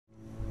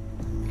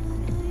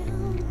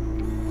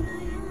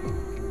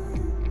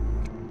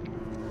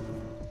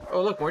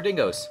Oh, look, more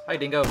dingoes. Hi,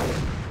 dingo.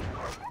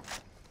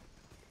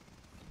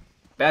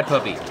 Bad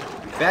puppy.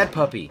 Bad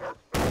puppy.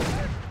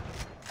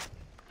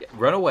 Yeah,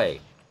 run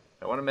away.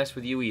 I don't want to mess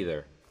with you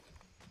either.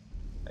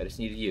 I just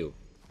needed you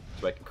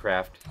so I can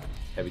craft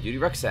heavy-duty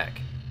rucksack.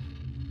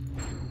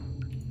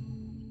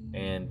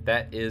 And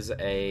that is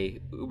a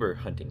Uber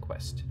hunting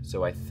quest.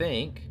 So I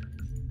think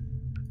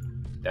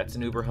that's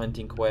an Uber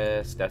hunting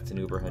quest. That's an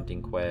Uber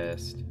hunting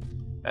quest.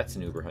 That's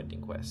an Uber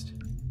hunting quest.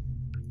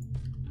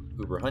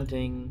 Uber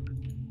hunting.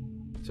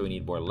 So we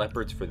need more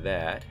leopards for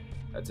that.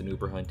 That's an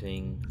Uber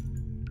hunting.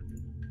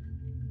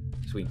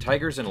 So we need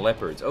tigers and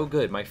leopards. Oh,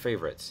 good, my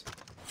favorites.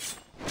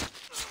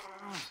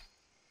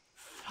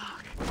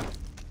 Fuck.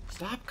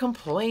 Stop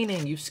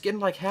complaining. You've skinned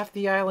like half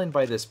the island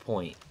by this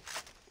point.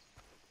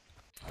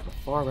 How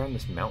far around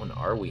this mountain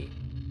are we?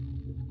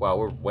 Wow,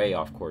 we're way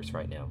off course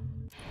right now.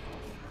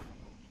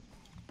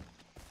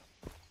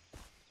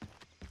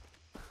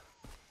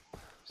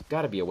 There's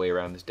gotta be a way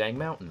around this dang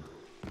mountain.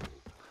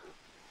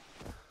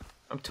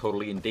 I'm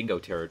totally in dingo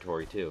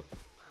territory, too.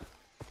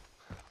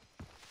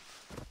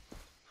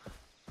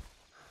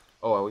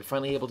 Oh, are we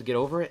finally able to get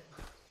over it?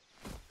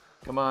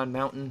 Come on,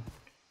 mountain.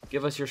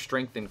 Give us your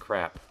strength and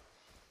crap.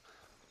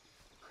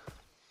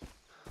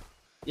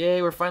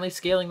 Yay, we're finally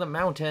scaling the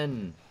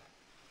mountain!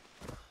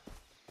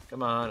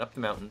 Come on, up the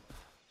mountain.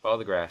 Follow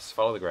the grass,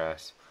 follow the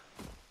grass.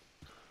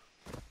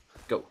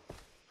 Go.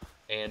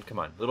 And come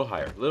on, a little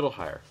higher, a little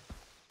higher.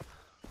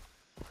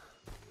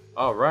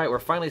 Alright, we're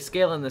finally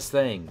scaling this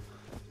thing.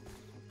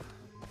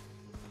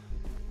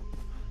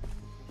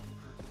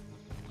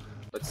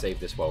 Let's save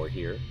this while we're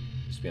here,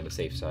 just to be on the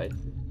safe side.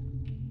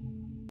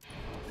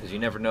 Because you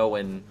never know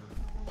when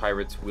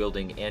pirates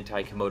wielding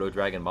anti-Komodo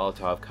Dragon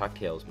Molotov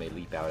cocktails may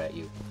leap out at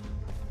you.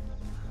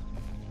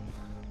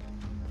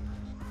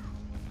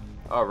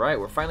 Alright,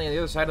 we're finally on the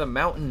other side of the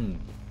mountain.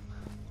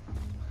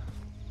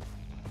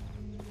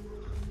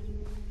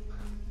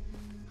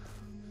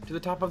 To the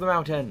top of the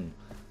mountain.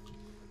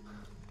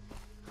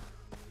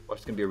 Watch,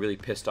 it's going to be a really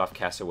pissed off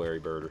cassowary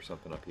bird or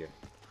something up here.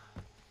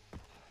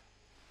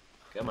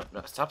 Come on,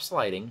 no, stop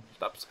sliding.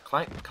 Stop,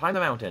 climb the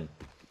mountain.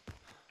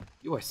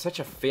 You are such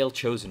a fail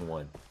chosen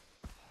one.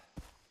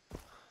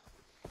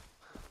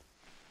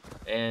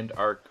 And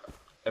our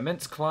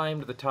immense climb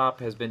to the top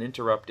has been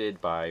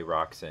interrupted by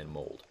rocks and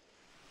mold.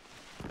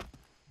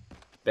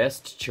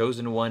 Best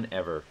chosen one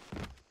ever.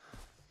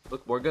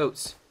 Look, more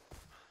goats.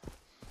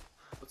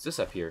 What's this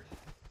up here?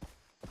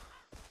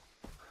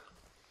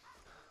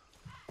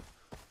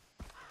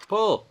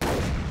 Pull!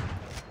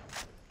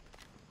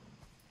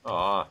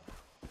 Aw.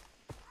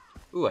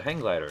 Ooh, a hang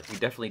glider. We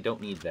definitely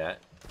don't need that.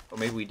 Or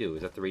maybe we do.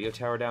 Is that the radio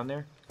tower down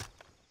there?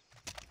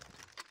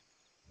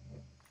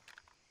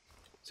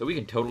 So we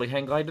can totally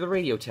hang glide to the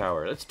radio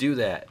tower. Let's do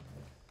that.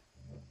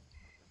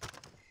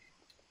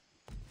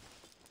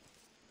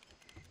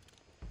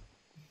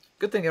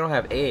 Good thing they don't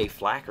have AA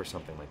flak or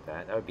something like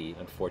that. That would be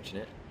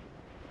unfortunate.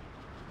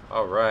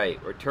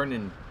 Alright, we're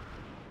turning...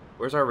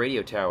 Where's our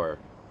radio tower?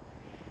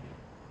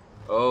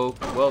 Oh,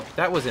 well,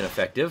 that was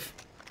ineffective.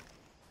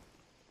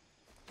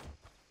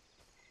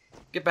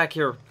 Get back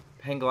here,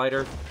 hang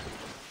glider.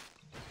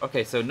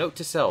 Okay, so note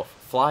to self.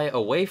 Fly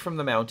away from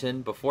the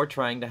mountain before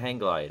trying to hang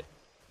glide.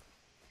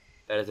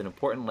 That is an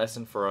important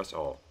lesson for us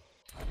all.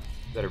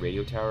 Is that a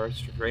radio tower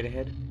straight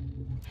ahead?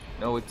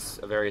 No, it's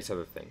various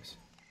other things.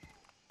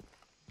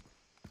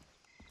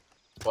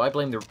 Well,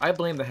 I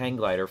blame the hang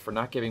glider for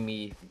not giving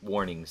me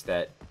warnings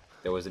that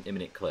there was an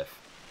imminent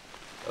cliff.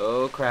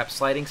 Oh crap,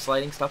 sliding,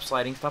 sliding, stop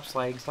sliding, stop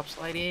sliding, stop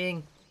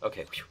sliding!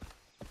 Okay, phew.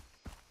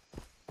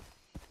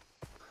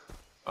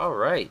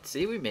 Alright,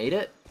 see, we made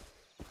it.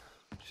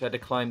 Just had to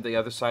climb the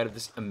other side of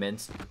this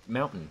immense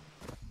mountain.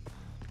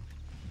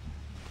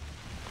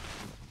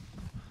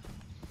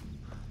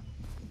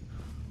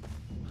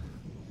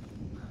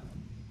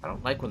 I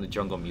don't like when the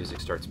jungle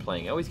music starts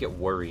playing. I always get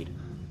worried.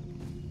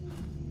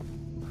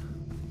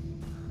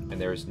 And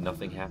there is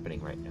nothing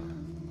happening right now.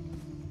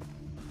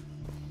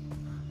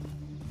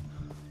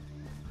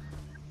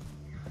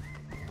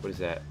 What is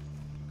that?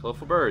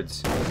 Colorful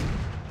birds.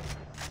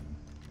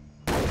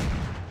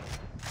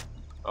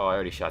 Oh, I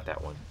already shot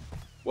that one.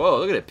 Whoa,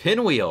 look at it.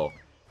 Pinwheel.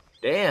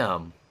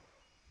 Damn.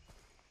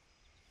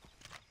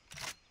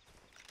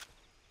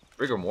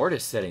 Rigor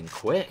mortis setting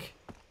quick.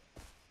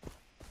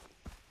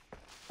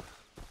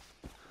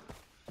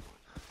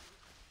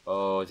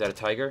 Oh, is that a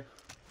tiger?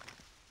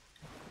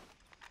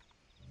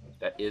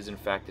 That is, in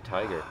fact, a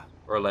tiger.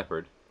 Or a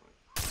leopard.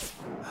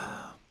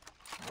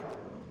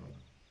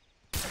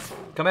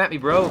 Come at me,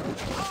 bro.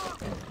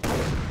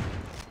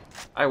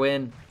 I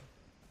win.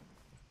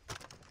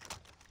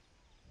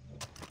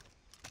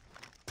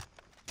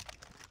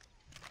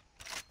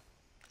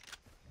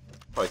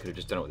 Probably could have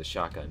just done it with a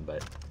shotgun,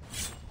 but...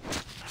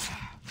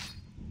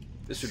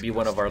 This would be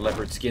one of our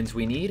leopard skins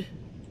we need.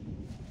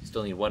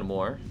 Still need one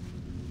more.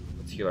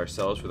 Let's heal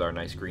ourselves with our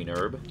nice green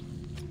herb.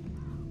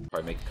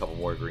 Probably make a couple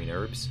more green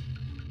herbs.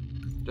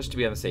 Just to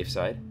be on the safe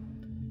side.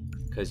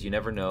 Because you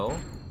never know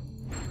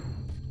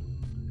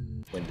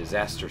when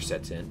disaster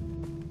sets in.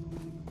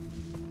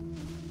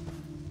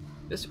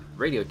 This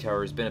radio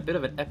tower has been a bit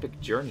of an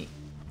epic journey.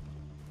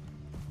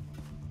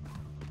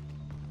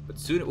 But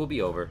soon it will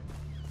be over.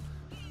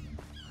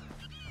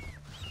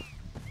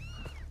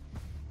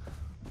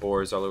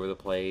 Boars all over the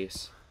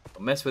place.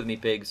 Don't mess with me,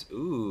 pigs.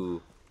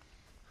 Ooh.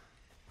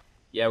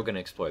 Yeah, we're going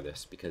to explore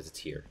this because it's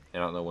here.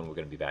 And I don't know when we're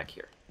going to be back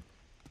here.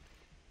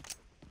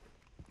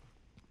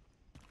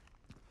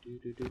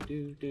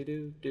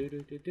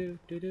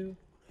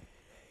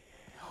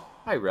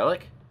 Hi,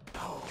 Relic.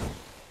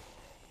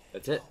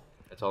 That's it.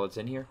 That's all that's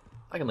in here.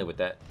 I can live with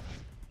that.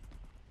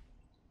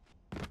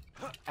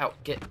 Out.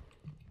 Get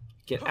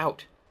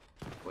out.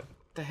 What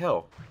the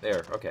hell?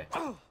 There. Okay.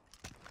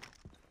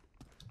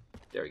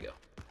 There we go.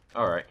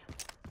 Alright.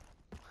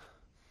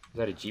 Is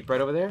that a Jeep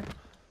right over there?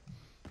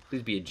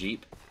 Please be a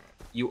Jeep.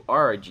 You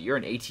are a Jeep. You're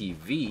an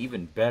ATV.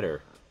 Even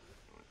better.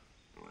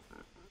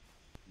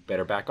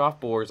 Better back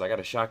off, boars. I got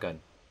a shotgun.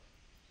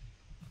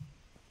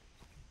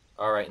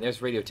 Alright, and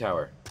there's radio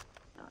tower.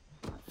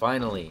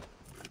 Finally.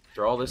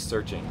 After all this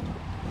searching.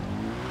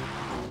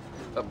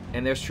 Oh,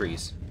 and there's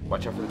trees.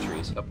 Watch out for the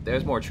trees. Oh,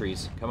 there's more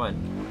trees. Come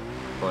on.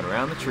 Going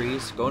around the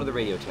trees. Going to the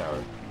radio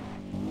tower.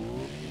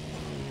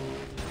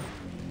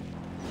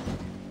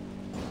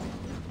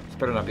 This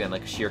better not be on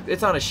like a sheer...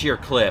 It's on a sheer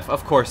cliff.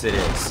 Of course it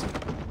is.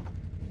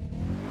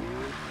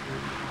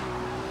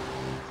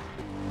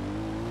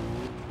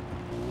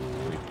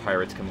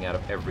 Pirates coming out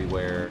of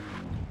everywhere.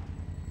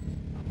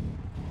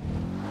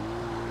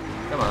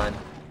 Come on.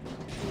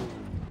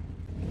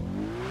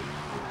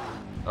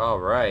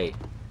 Alright.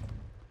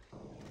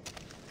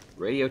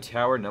 Radio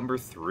tower number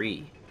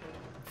 3.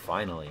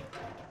 Finally.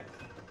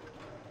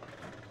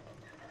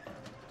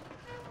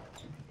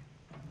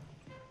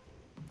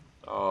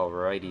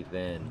 Alrighty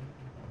then.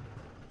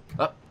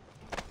 Up.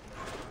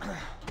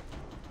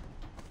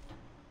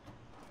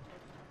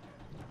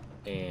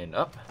 And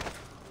up.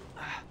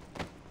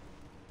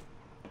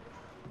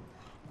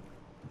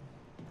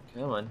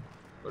 Come on.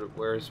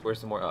 Where's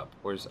the more up?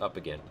 Where's up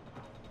again?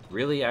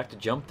 Really? I have to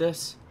jump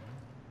this?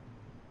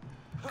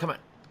 Come on.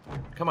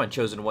 Come on,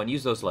 Chosen One.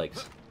 Use those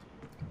legs.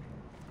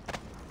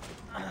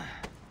 I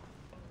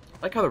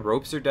like how the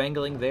ropes are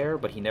dangling there,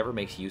 but he never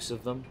makes use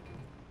of them.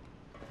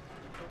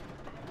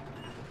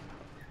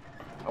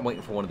 I'm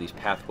waiting for one of these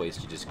pathways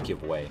to just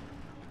give way.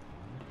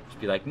 Just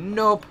be like,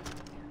 nope.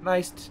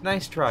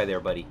 Nice try there,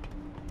 buddy.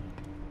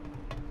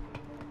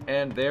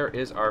 And there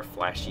is our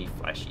flashy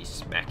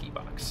smacky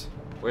box.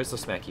 Where's the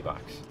smacky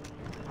box?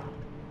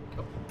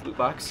 Oh, loot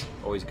box.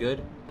 Always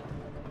good.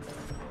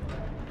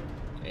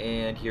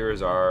 And here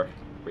is our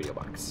radio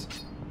box.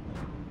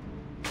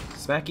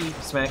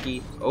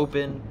 Smacky,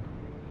 open,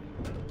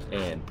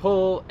 and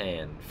pull,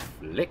 and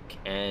flick,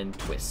 and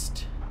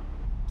twist.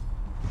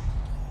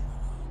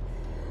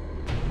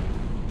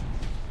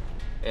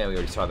 And we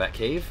already saw that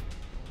cave.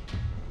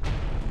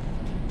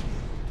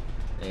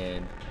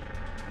 And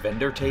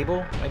vendor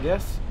table, I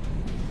guess.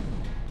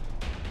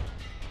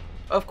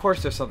 Of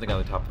course there's something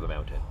on the top of the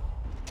mountain.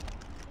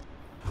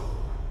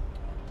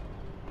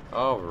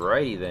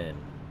 Alrighty then.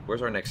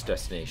 Where's our next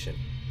destination?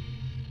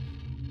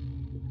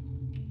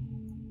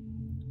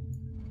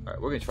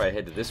 Alright, we're going to try to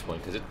head to this one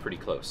because it's pretty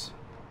close.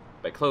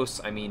 By close,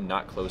 I mean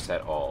not close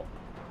at all.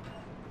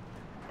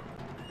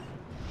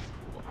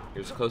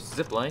 Here's a close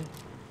zip line.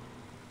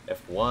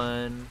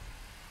 F1.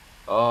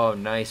 Oh,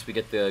 nice. We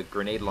get the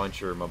grenade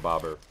launcher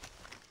mabobber.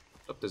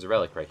 Oh, there's a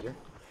relic right here.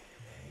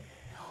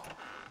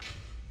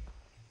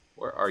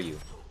 Where are you?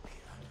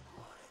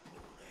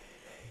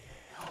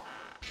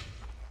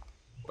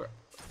 Where?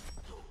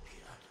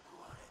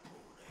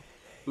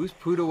 Who's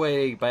pooed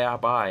away by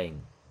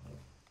buying?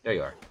 There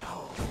you are.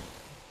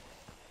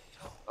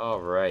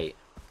 Alright.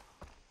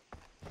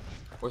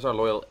 Where's our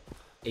loyal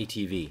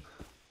ATV?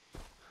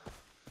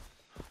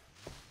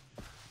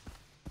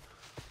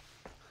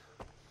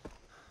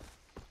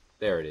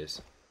 There it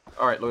is.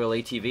 Alright, loyal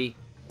ATV.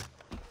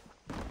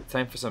 It's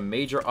time for some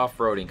major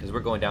off-roading because we're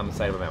going down the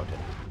side of a mountain.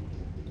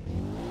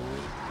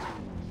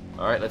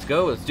 Alright, let's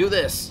go. Let's do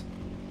this.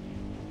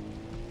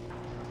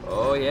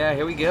 Oh, yeah.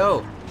 Here we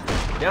go.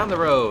 Down the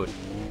road.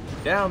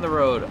 Down the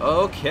road.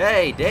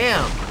 Okay.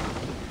 Damn.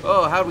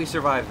 Oh, how'd we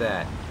survive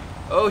that?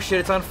 Oh,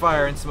 shit. It's on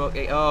fire and smoke.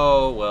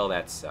 Oh, well,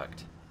 that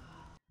sucked.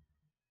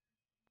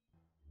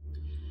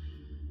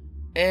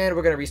 And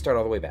we're going to restart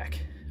all the way back.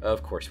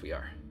 Of course we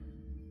are.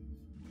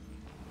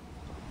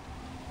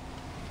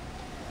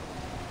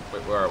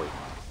 Wait, where are we?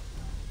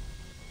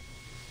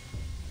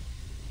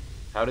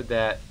 How did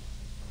that...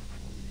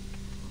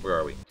 Where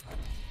are we?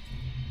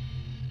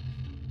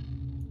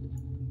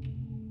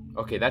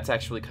 Okay, that's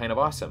actually kind of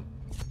awesome.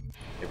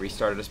 It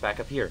restarted us back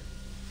up here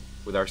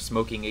with our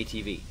smoking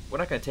ATV. We're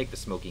not going to take the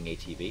smoking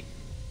ATV.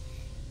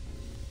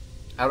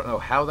 I don't know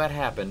how that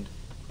happened,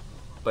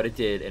 but it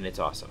did, and it's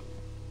awesome.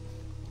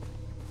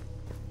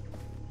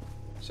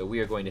 So we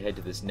are going to head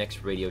to this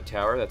next radio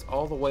tower that's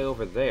all the way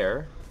over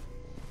there,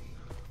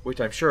 which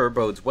I'm sure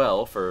bodes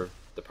well for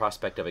the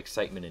prospect of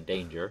excitement and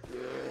danger.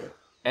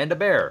 And a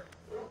bear.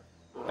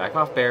 Back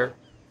off, bear.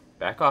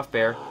 Back off,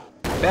 bear.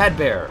 Bad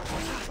bear.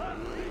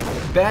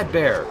 Bad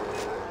bear.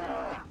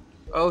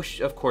 Oh,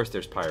 of course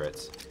there's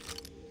pirates.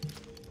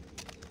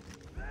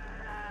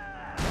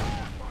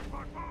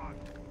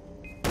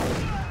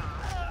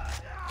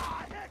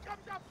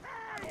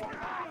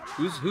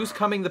 Who's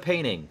coming the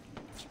painting?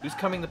 Who's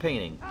coming the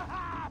painting?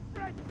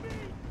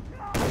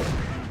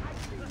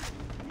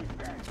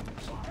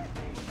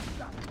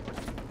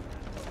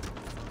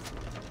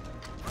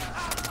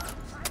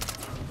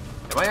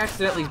 Am I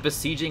accidentally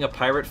besieging a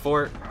pirate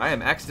fort? I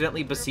am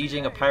accidentally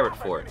besieging a pirate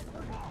fort.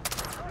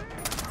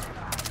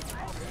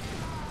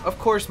 Of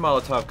course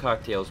Molotov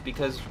cocktails,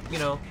 because, you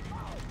know...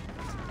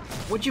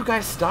 Would you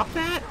guys stop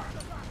that?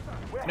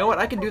 You know what?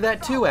 I can do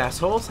that too,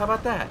 assholes. How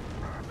about that?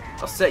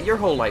 I'll set your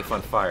whole life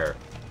on fire.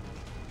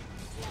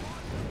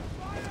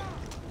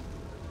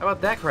 How about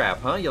that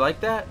crap, huh? You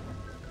like that?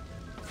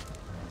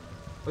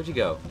 Where'd you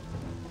go?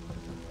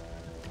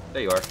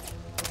 There you are.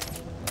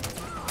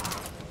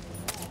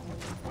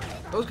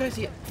 Those guys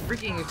are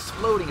freaking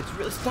exploding. It's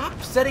really...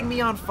 Stop setting me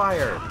on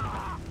fire!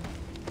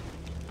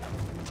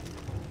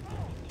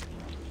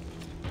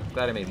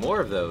 Glad I made more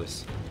of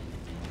those.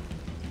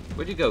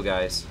 Where'd you go,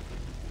 guys?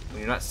 When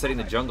you're not setting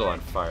the jungle on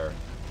fire.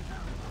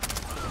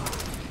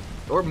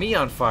 Or me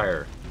on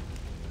fire.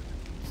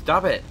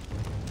 Stop it.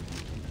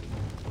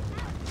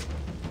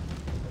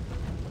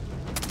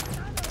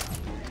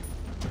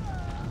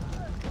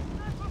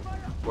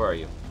 Where are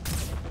you?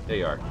 There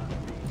you are.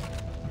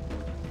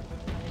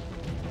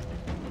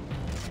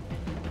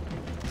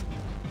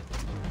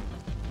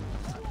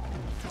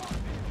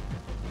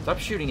 Stop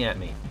shooting at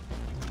me.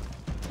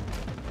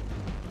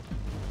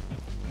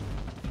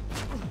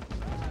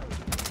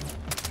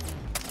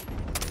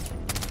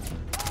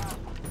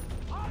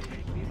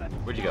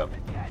 Where'd you go?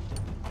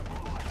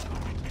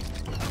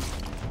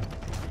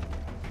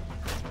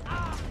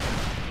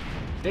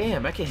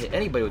 Damn, I can't hit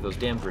anybody with those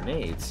damn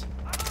grenades.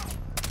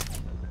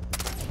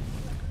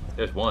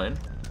 There's one.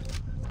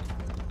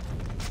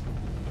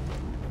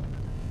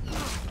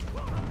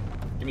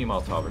 Give me a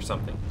Molotov or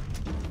something.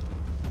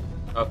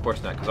 Oh, of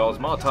course not, because all his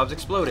Molotovs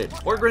exploded.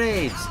 More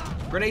grenades!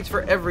 Grenades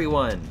for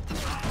everyone!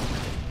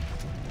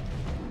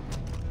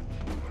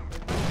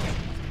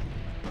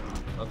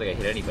 I don't think I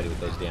hit anybody with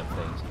those damn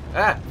things.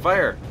 Ah!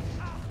 Fire!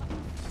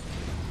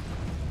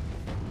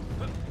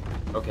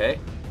 Okay.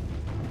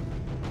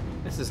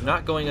 This is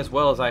not going as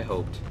well as I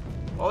hoped.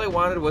 All I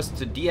wanted was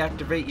to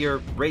deactivate your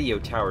radio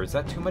tower. Is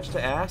that too much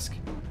to ask?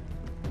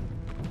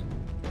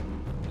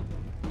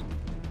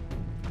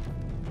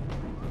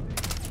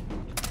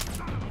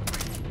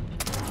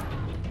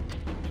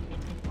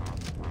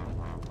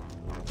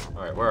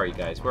 Alright, where are you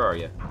guys? Where are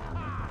you?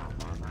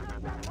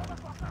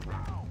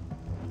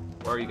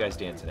 Where are you guys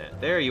dancing at?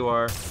 There you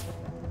are!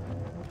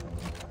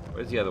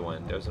 Where's the other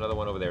one? There's another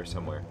one over there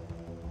somewhere.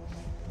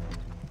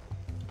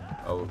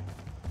 Oh.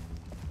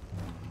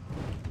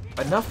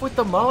 Enough with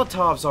the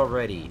Molotovs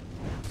already!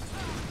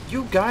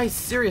 You guys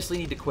seriously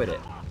need to quit it.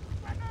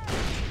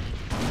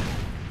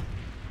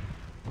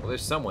 Well,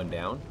 there's someone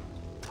down.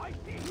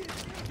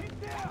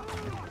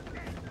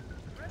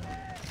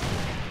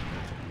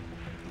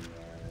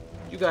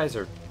 You guys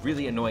are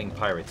really annoying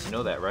pirates, you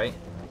know that, right?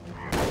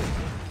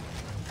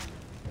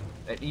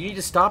 You need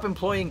to stop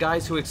employing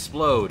guys who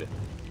explode.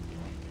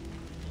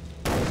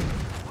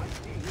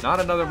 Not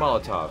another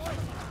Molotov.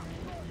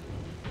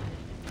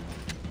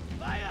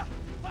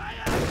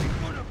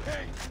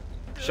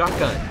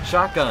 Shotgun!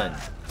 Shotgun!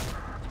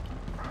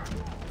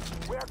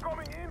 We are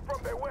coming in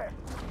from the west.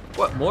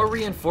 What, more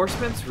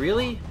reinforcements?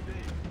 Really?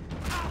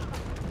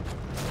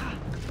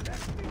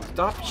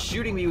 Stop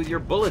shooting me with your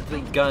bullet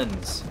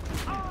guns!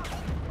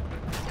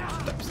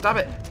 Stop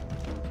it!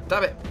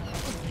 Stop it!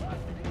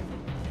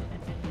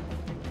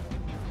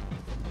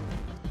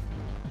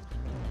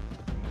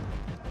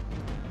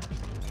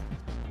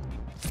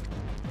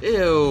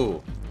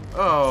 Ew!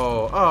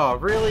 Oh,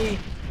 really?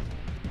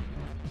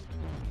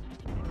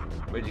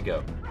 Where'd you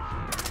go?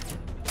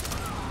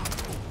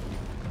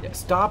 Yeah,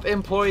 stop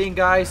employing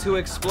guys who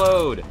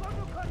explode!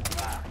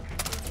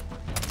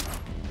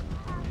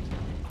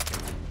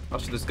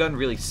 Also, this gun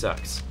really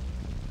sucks.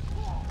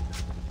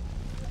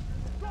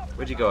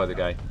 Where'd you go, other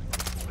guy?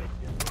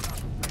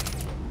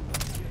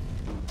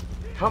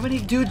 How many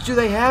dudes do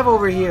they have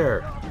over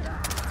here?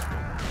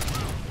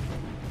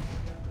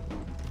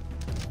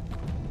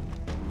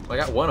 I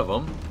got one of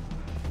them.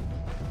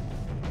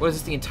 What is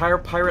this, the entire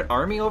pirate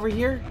army over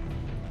here?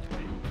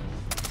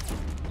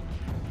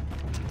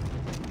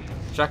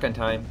 Shotgun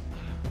time.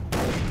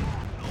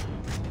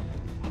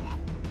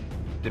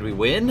 Did we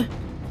win?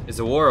 Is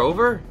the war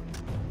over?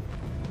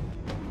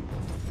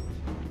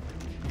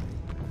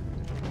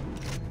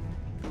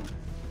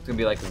 It's gonna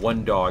be like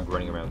one dog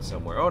running around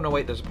somewhere. Oh no,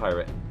 wait, there's a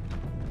pirate.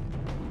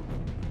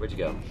 Where'd you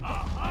go?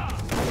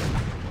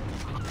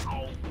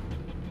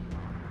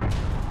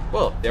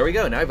 Well, there we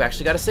go. Now I've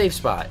actually got a safe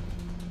spot.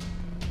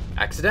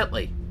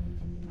 Accidentally.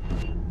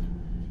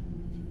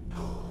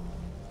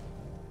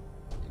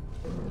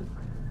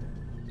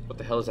 What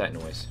the hell is that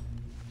noise?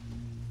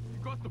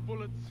 You got the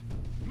bullets.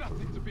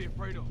 Nothing to be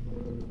afraid of.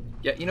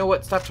 Yeah, you know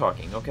what? Stop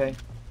talking, okay?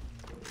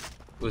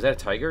 Was that a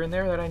tiger in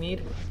there that I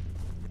need?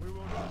 We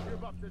will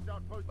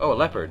Oh, a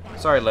leopard.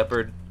 Sorry,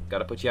 leopard.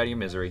 Gotta put you out of your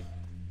misery.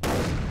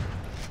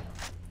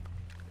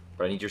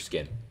 But I need your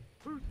skin.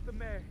 Who's the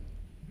man?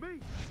 Me.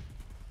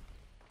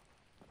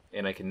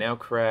 And I can now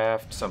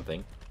craft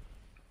something.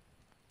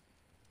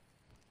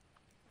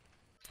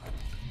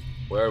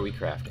 Where are we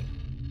crafting?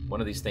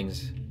 One of these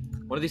things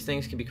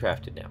can be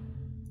crafted now.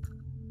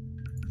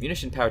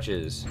 Munition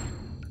pouches.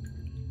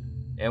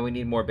 And we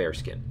need more bear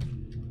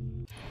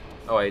skin.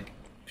 Oh, I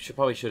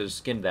probably should have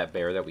skinned that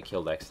bear that we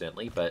killed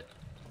accidentally, but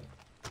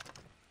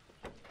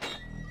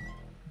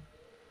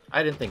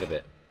I didn't think of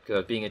it because I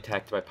was being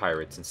attacked by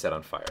pirates and set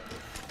on fire.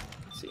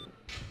 Let's see.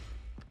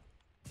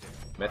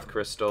 Meth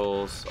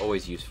crystals,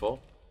 always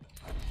useful.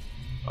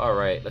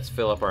 Alright, let's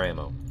fill up our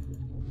ammo.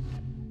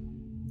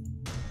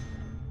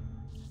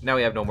 Now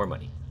we have no more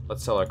money.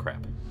 Let's sell our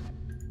crap.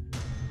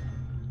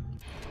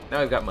 Now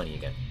we've got money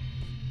again.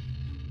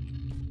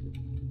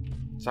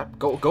 Stop.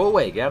 Go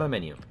away. Get out of the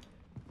menu.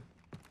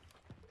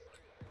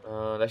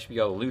 That should be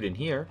all the loot in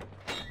here.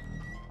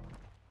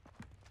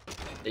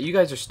 Yeah, you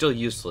guys are still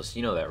useless.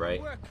 You know that,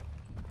 right?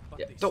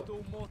 Yeah, don't.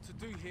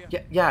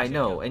 Yeah, I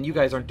know. And you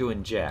guys aren't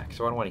doing jack,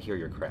 so I don't want to hear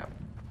your crap.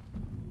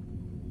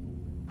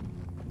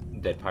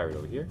 Dead pirate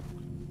over here.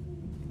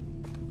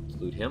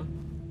 Let's loot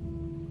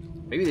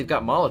him. Maybe they've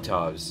got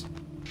Molotovs.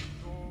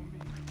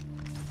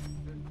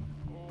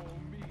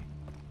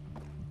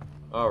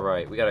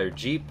 Alright, we got our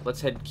jeep.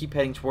 Let's keep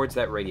heading towards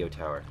that radio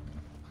tower.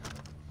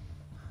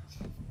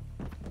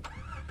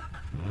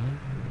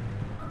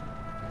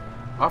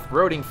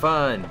 Off-roading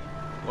fun!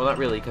 Well, not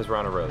really, because we're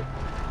on a road.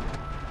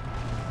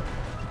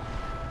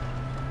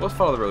 We'll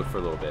follow the road for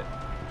a little bit.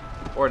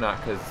 Or not,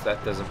 because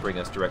that doesn't bring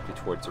us directly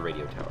towards the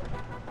radio tower.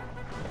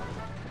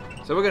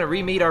 So we're going to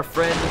re-meet our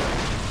friend,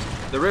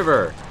 the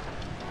river.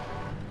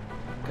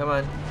 Come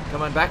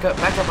on, back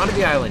up onto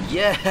the island.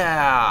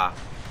 Yeah!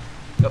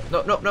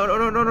 No.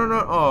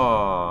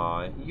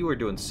 Aw, you were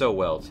doing so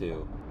well,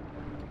 too.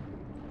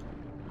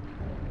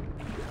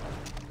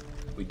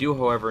 We do,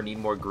 however, need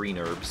more green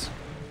herbs.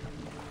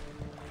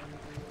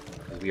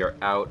 Because we are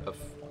out of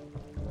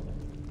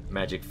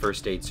magic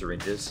first aid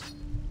syringes.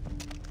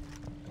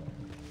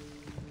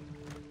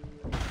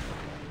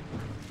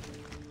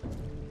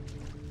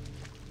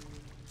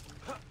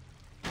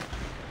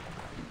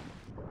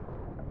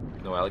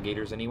 No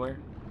alligators anywhere?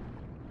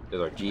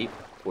 There's our jeep.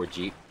 Poor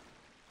jeep.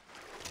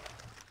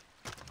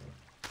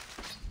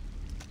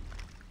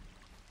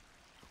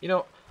 You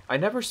know, I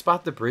never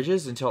spot the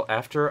bridges until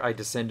after I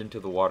descend into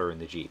the water in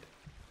the jeep.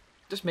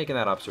 Just making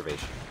that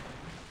observation.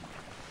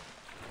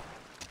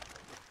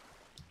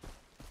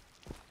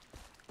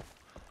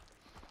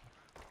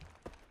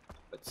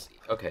 Let's see.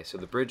 Okay, so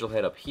the bridge will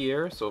head up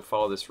here, so we'll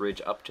follow this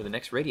ridge up to the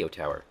next radio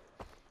tower.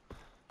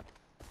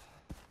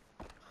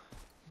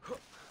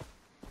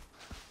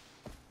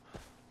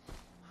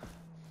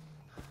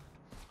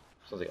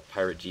 Sounds like a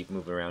pirate jeep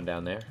moving around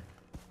down there.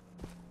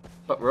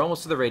 But we're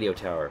almost to the radio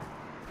tower.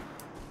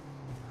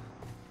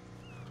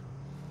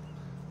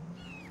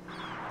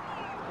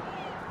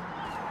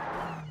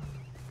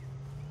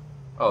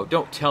 Oh,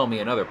 don't tell me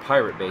another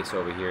pirate base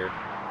over here.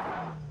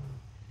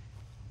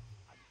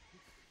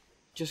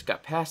 Just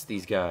got past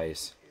these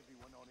guys.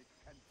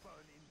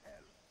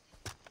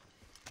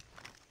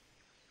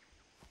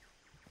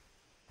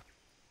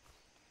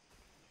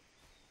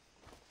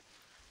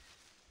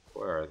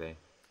 Where are they?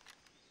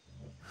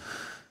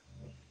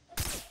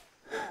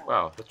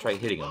 Wow, let's try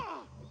hitting them.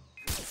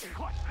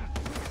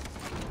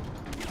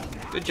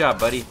 Good job,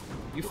 buddy.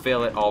 You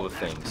fail at all the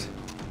things.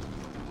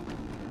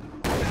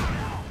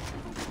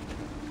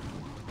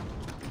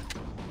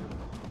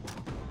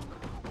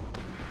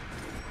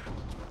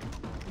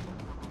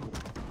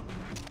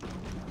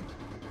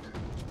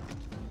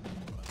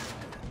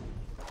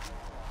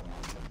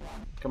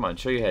 Come on,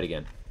 show your head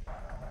again.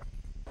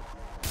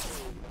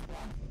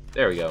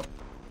 There we go.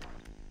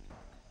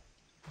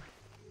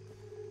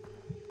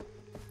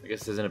 I guess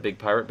this isn't a big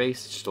pirate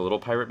base, it's just a little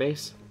pirate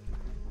base.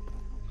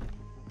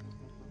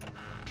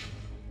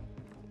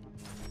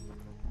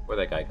 Where'd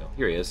that guy go?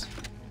 Here he is.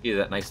 He did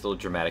that nice little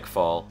dramatic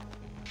fall.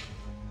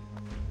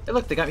 Hey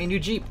look, they got me a new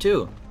Jeep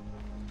too.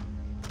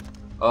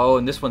 Oh,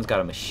 and this one's got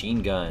a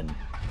machine gun.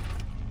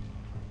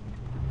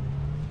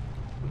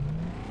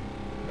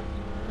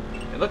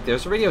 And look,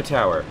 there's a radio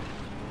tower.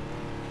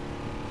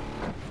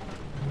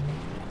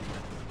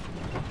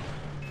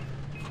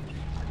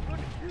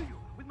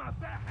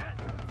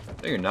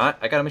 No, you're not.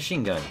 I got a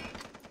machine gun.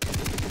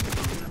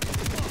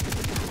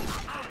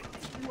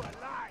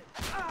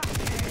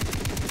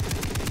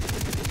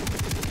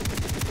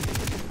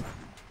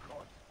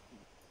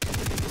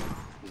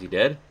 Is he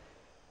dead?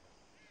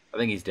 I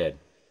think he's dead.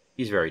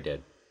 He's very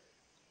dead.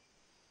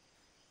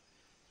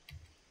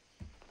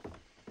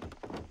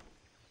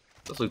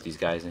 Let's loot these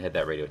guys and head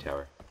that radio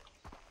tower.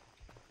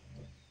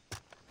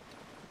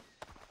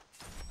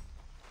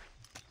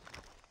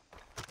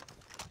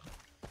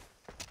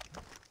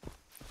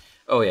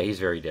 Oh yeah, he's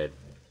very dead.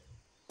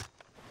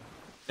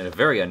 In a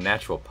very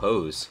unnatural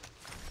pose.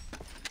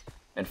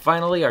 And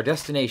finally, our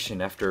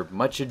destination after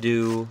much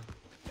ado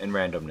and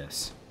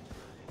randomness.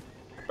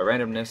 By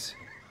randomness,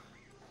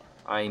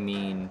 I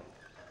mean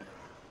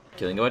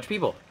killing a bunch of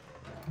people.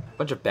 A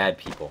bunch of bad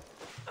people.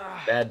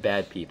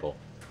 Bad people.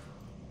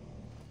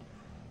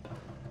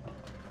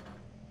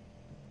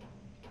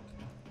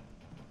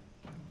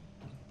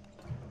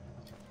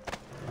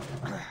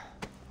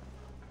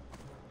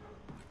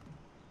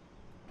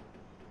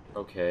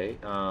 Okay,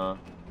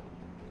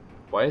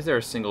 why is there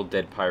a single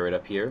dead pirate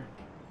up here?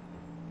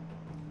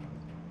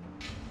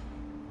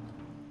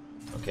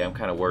 Okay, I'm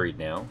kind of worried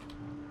now.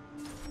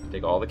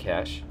 Take all the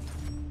cash.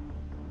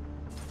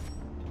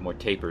 More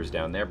tapers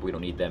down there, but we don't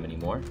need them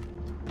anymore.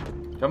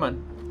 Come on.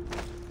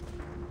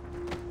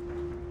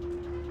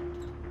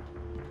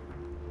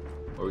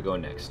 Where are we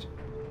going next?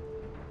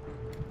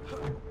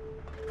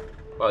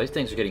 Wow, these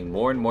things are getting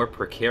more and more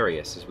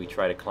precarious as we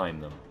try to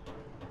climb them.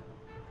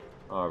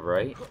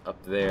 Alright,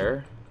 up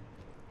there.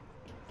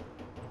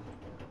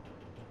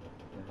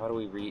 Now how do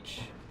we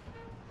reach?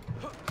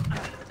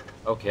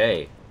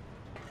 Okay.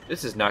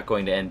 This is not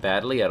going to end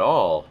badly at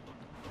all.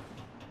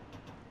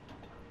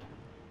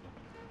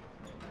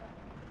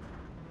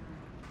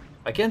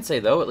 I can say,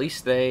 though, at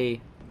least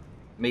they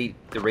made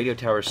the radio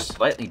tower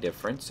slightly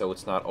different, so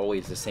it's not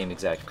always the same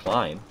exact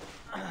climb.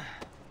 A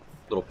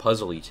little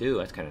puzzly, too.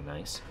 That's kind of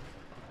nice.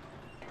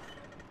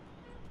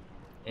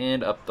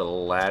 And up the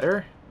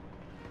ladder.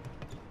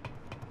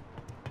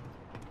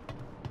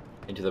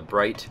 Into the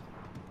bright,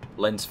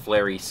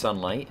 lens-flary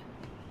sunlight.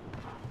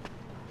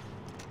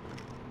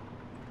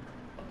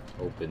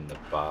 Open the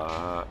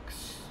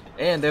box.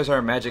 And there's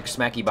our magic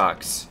smacky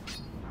box.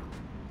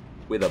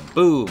 With a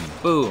boom,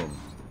 boom.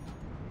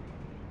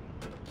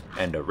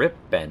 And a rip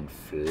and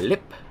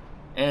flip.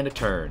 And a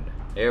turn.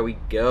 There we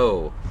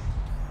go.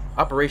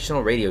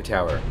 Operational radio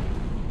tower.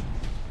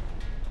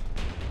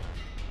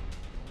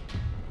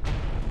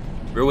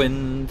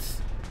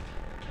 Ruins.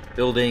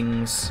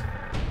 Buildings.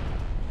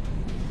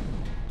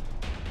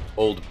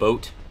 Old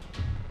boat.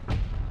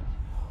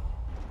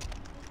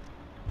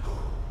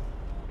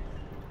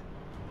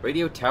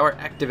 Radio tower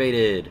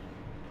activated.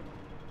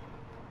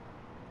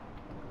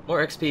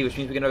 More XP, which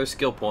means we get another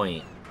skill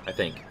point, I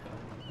think.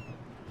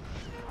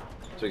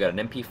 So we got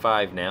an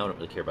MP5 now. I don't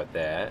really care about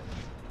that.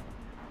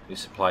 New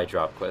supply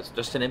drop quest.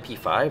 Just an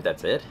MP5,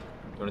 that's it?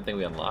 The only thing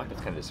we unlocked?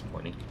 That's kind of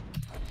disappointing.